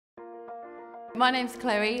My name's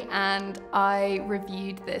Chloe and I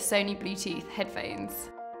reviewed the Sony Bluetooth headphones.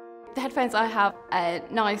 The headphones I have a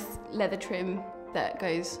nice leather trim that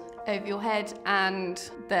goes over your head and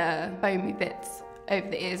the foamy bits over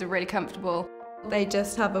the ears are really comfortable. They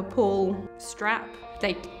just have a pull strap.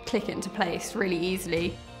 They click into place really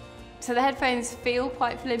easily. So the headphones feel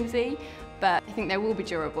quite flimsy, but I think they will be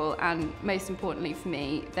durable and most importantly for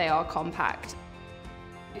me, they are compact.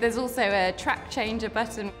 There's also a track changer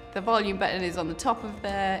button. The volume button is on the top of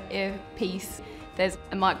the earpiece. There's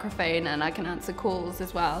a microphone and I can answer calls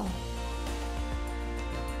as well.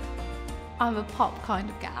 I'm a pop kind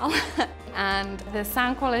of gal and the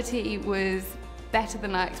sound quality was better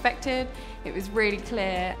than I expected. It was really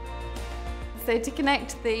clear. So to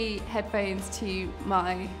connect the headphones to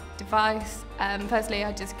my device, firstly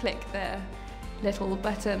I just click the little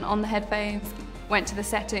button on the headphones, went to the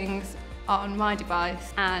settings on my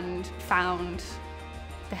device and found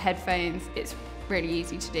the headphones. It's really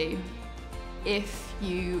easy to do. If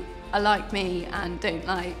you are like me and don't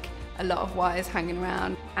like a lot of wires hanging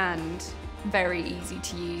around, and very easy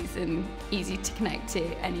to use and easy to connect to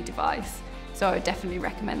any device. So I would definitely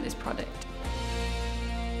recommend this product.